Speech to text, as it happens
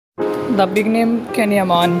The big name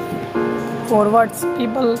Yaman, for what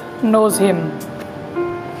people knows him.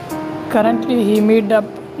 Currently he meet up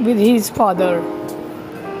with his father.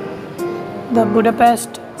 The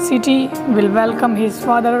Budapest city will welcome his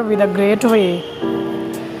father with a great way.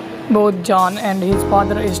 Both John and his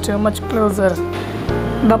father is too much closer.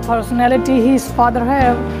 The personality his father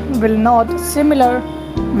have will not similar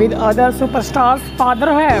with other superstars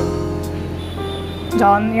father have.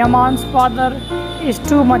 John Yaman's father is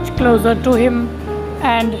too much closer to him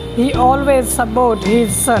and he always support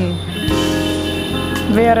his son.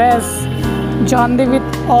 Whereas John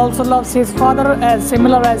Dewitt also loves his father as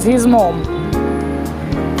similar as his mom.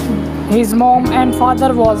 His mom and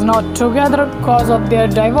father was not together because of their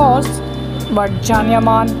divorce, but John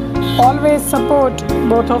Yaman always support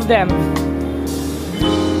both of them.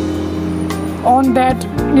 On that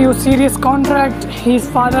new serious contract, his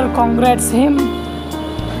father congrats him,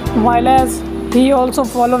 while as he also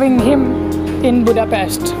following him in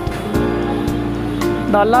Budapest.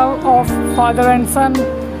 The love of father and son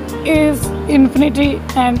is infinity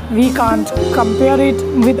and we can't compare it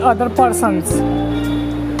with other persons.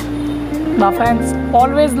 The fans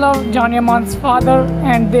always love John Yaman's father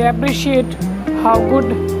and they appreciate how good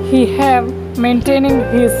he have maintaining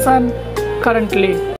his son currently.